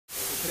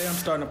Today I'm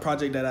starting a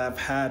project that I've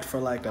had for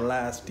like the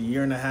last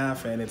year and a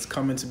half, and it's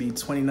coming to be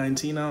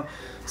 2019 now.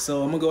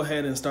 So I'm gonna go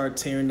ahead and start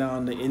tearing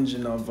down the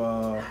engine of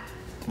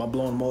my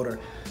blown motor,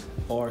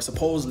 or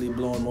supposedly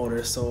blown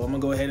motor. So I'm gonna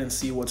go ahead and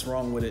see what's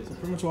wrong with it.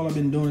 Pretty much all I've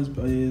been doing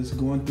is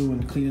going through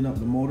and cleaning up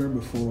the motor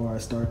before I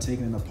start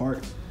taking it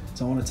apart.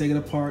 So I want to take it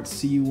apart,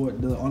 see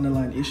what the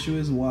underlying issue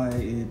is, why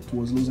it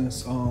was losing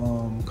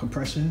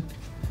compression.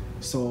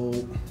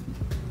 So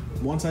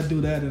once I do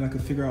that, then I can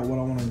figure out what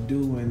I want to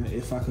do and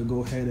if I could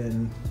go ahead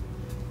and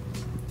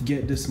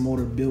get this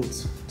motor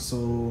built.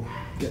 So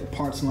get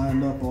parts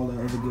lined up, all that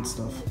other good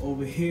stuff.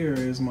 Over here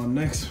is my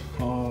next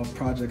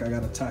project I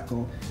got to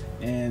tackle,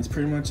 and it's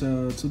pretty much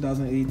a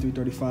 2008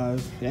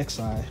 335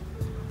 XI.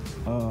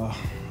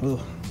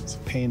 It's a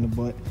pain in the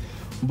butt,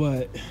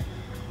 but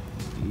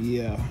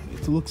yeah,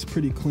 it looks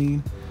pretty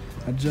clean.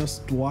 I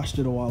just washed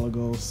it a while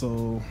ago,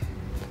 so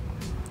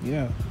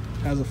yeah.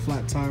 Has a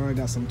flat tire. I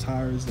got some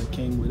tires that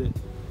came with it,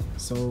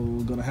 so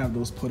we're gonna have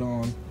those put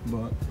on.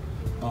 But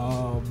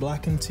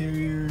black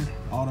interior,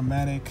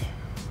 automatic,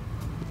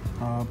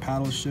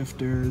 paddle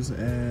shifters,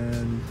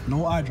 and no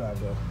iDrive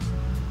though.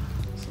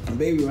 So my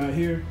baby right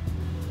here,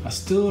 I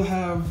still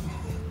have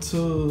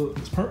to,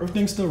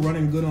 everything's still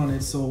running good on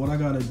it. So what I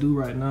gotta do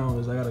right now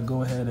is I gotta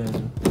go ahead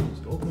and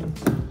open.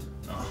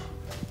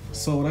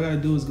 So what I gotta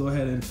do is go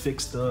ahead and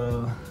fix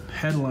the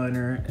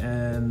headliner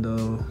and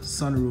the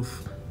sunroof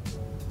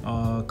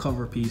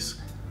cover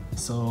piece.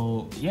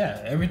 So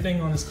yeah,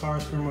 everything on this car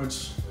is pretty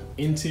much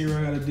interior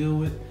I gotta deal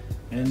with,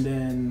 and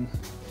then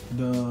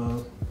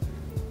the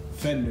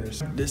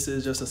fenders. This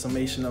is just a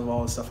summation of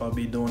all the stuff I'll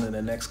be doing in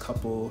the next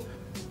couple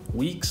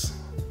weeks.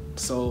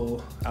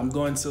 So I'm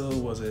going to,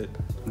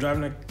 I'm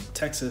driving to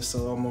Texas,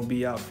 so I'm gonna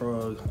be out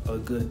for a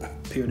good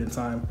period of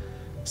time.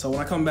 So when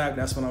I come back,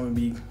 that's when I'm gonna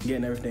be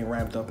getting everything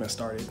ramped up and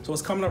started. So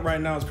what's coming up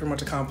right now is pretty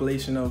much a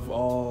compilation of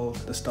all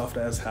the stuff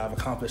that I've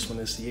accomplished from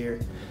this year,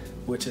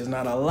 which is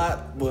not a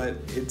lot, but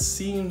it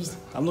seems,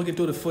 I'm looking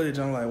through the footage,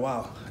 I'm like,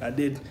 wow, I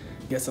did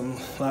get a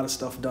lot of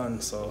stuff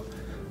done. So,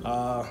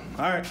 all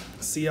right,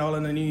 see y'all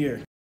in the new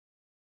year.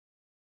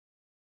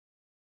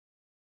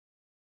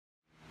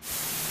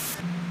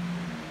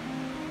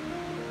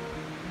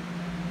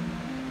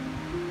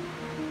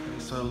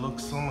 So it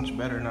looks so much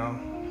better now.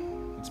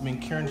 It's been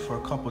curing for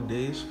a couple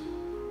days,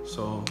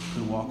 so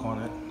we walk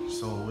on it.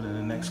 So within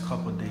the next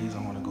couple of days,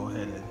 I'm gonna go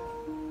ahead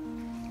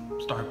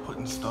and start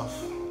putting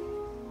stuff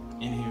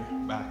in here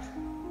back.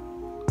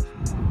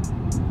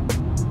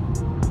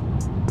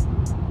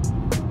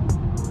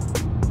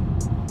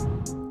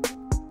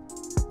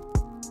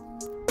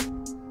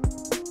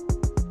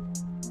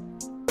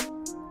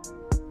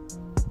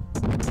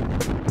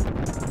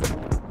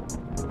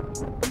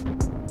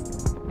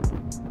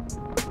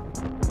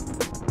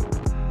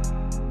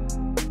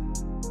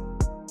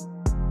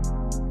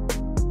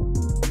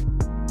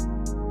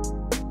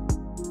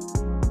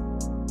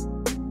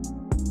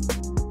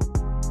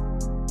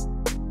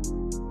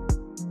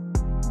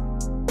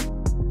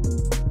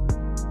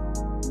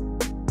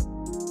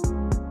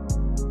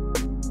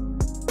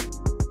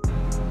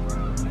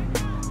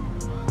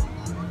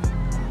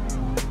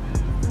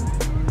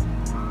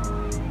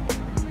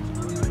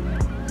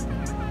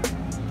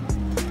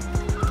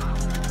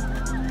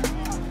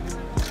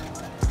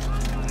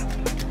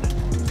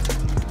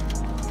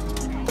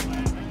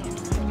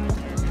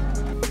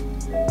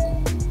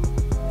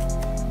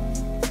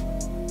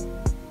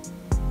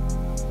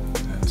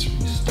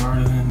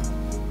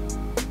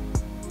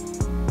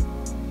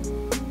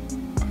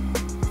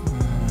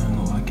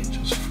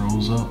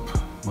 Up,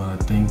 but I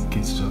think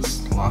it's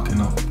just locking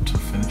up to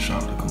finish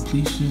out the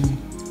completion,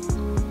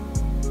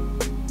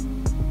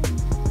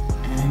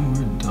 and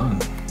we're done.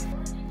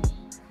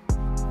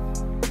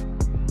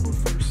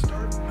 First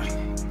start.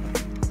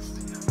 Let's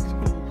see how this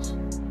goes.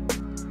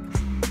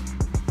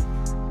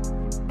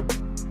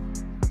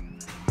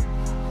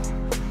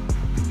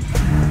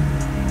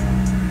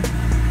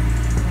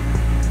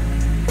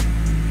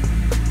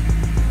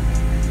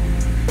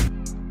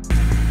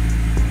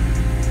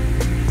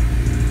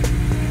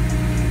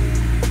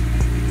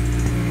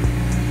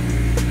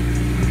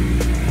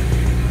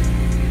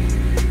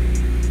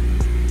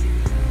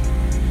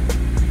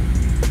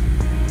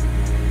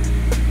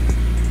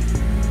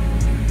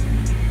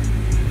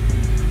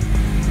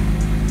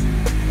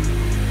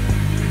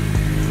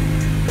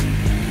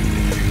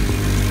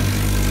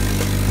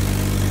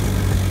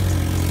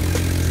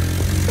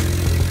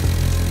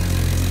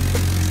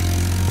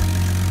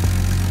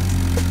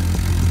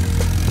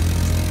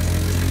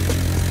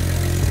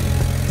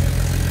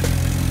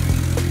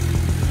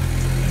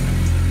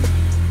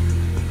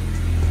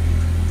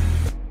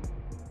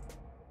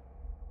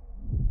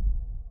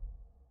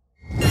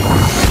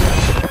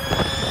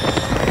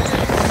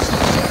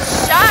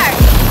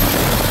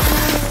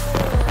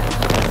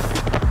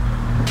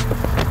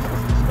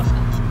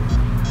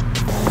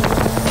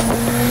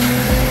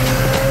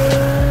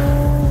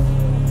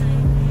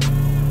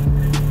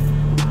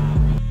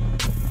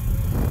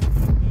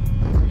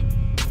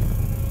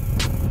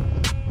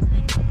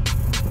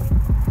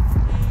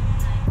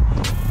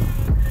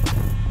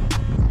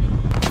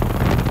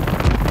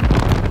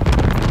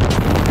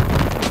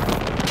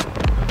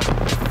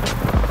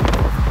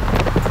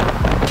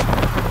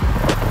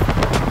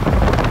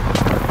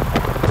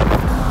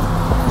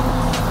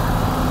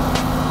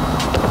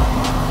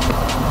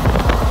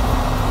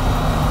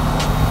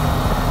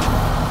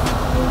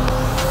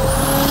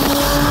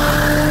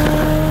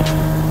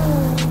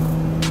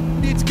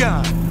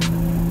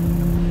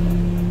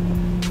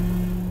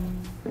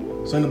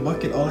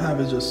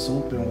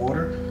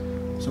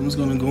 I'm just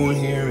gonna go in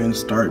here and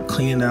start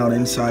cleaning out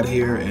inside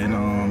here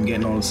and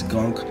getting all this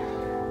gunk.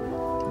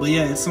 But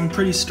yeah, it's some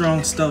pretty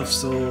strong stuff,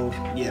 so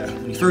yeah,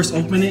 when you first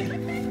open it,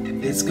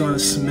 it's gonna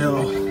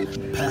smell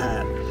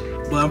bad.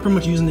 But I'm pretty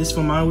much using this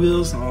for my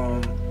wheels.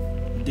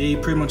 They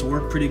pretty much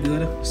work pretty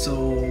good. So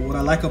what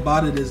I like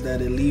about it is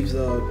that it leaves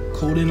a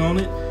coating on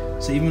it.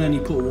 So even when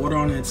you put water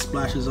on it, it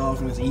splashes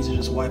off and it's easy to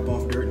just wipe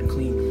off dirt and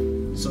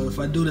clean. So if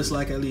I do this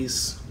like at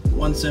least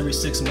once every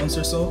 6 months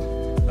or so,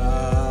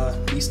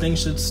 these things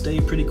should stay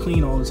pretty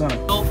clean all the time.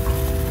 Oh,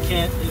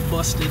 can't, it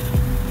busted.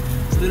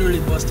 It's literally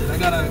busted. I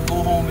gotta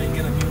go home and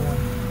get a new one.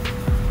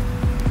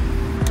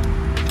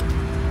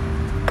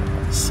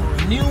 So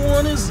a new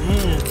one is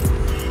in.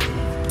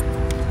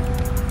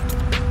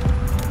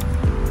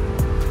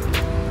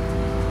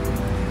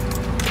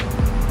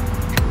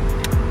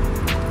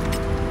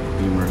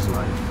 Beamer's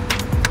life.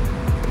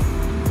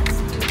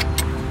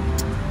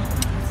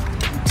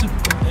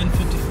 Typical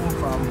N54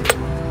 problems,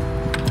 man.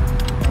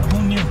 Who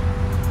knew?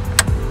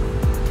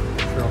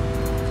 Sure.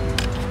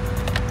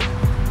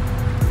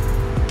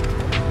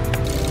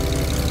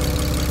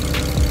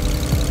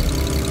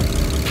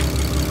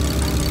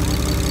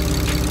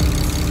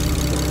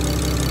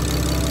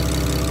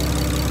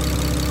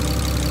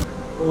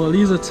 Well,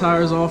 these are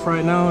tires off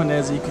right now, and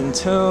as you can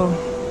tell,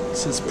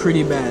 this is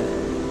pretty bad.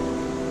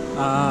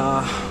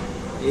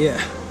 Yeah,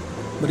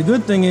 but the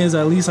good thing is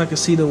at least I can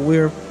see the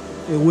wear.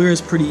 It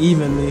wears pretty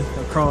evenly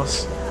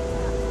across,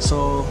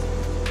 so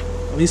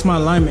at least my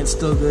alignment's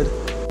still good.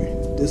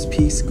 This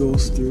piece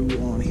goes through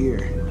on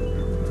here,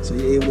 so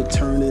you're able to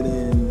turn it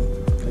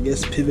and I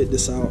guess pivot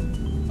this out,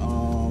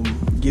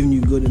 giving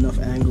you good enough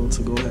angle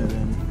to go ahead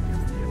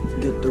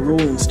and get the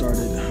rolling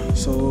started.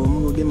 So I'm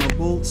gonna go get my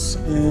bolts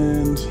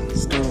and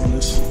start on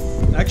this.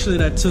 Actually,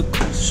 that took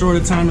as short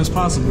a time as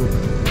possible.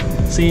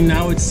 See,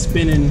 now it's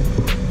spinning.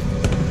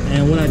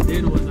 And what I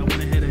did was I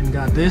went ahead and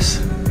got this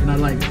and I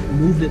like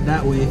moved it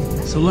that way.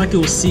 So like it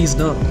was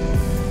seized up.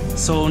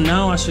 So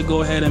now I should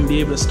go ahead and be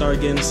able to start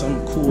getting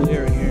some cool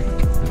air in here.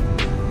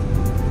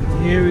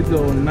 Here we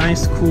go,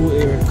 nice cool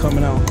air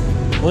coming out.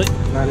 What?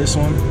 Not this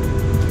one.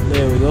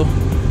 There we go.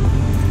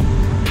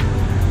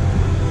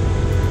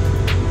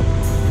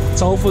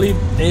 So hopefully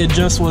it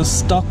just was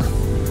stuck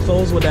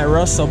closed with that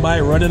rust. So by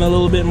running a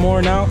little bit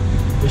more now,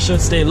 it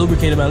should stay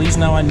lubricated. But at least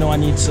now I know I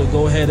need to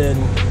go ahead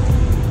and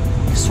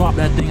swap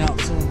that thing out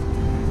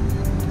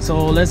soon.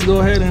 So let's go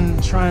ahead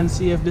and try and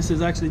see if this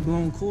is actually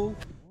blowing cool.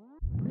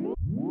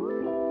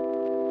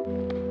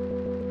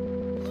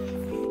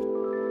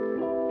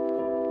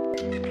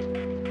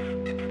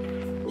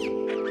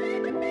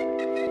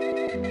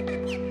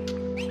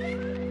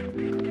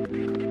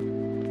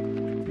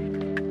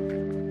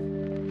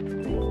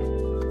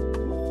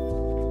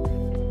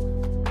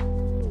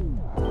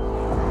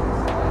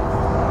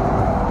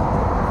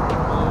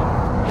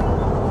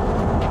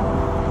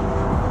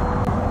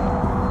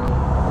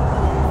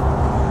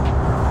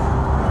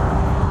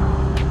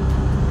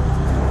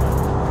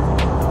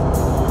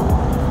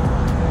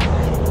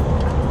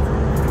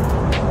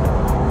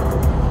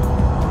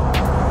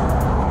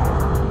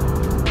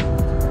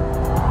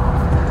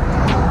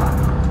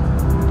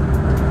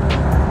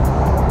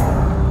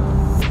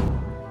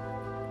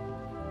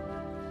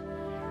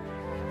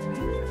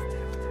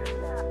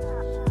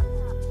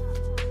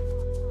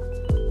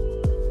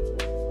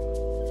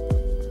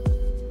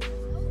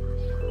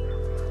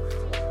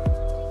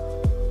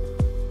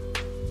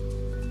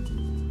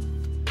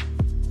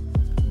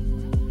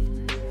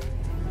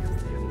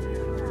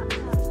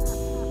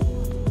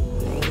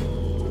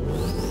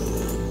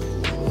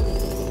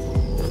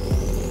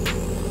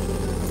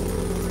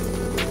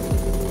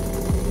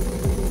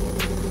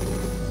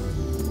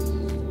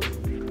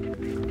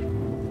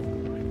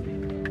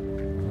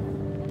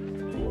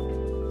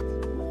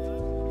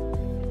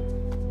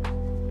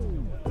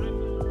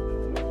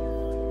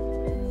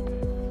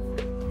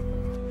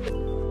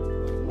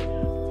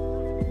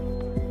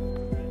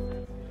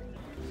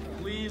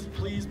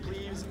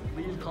 Please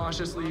leave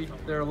cautiously.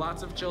 There are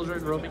lots of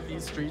children roaming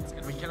these streets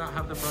and we cannot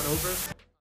have them run over.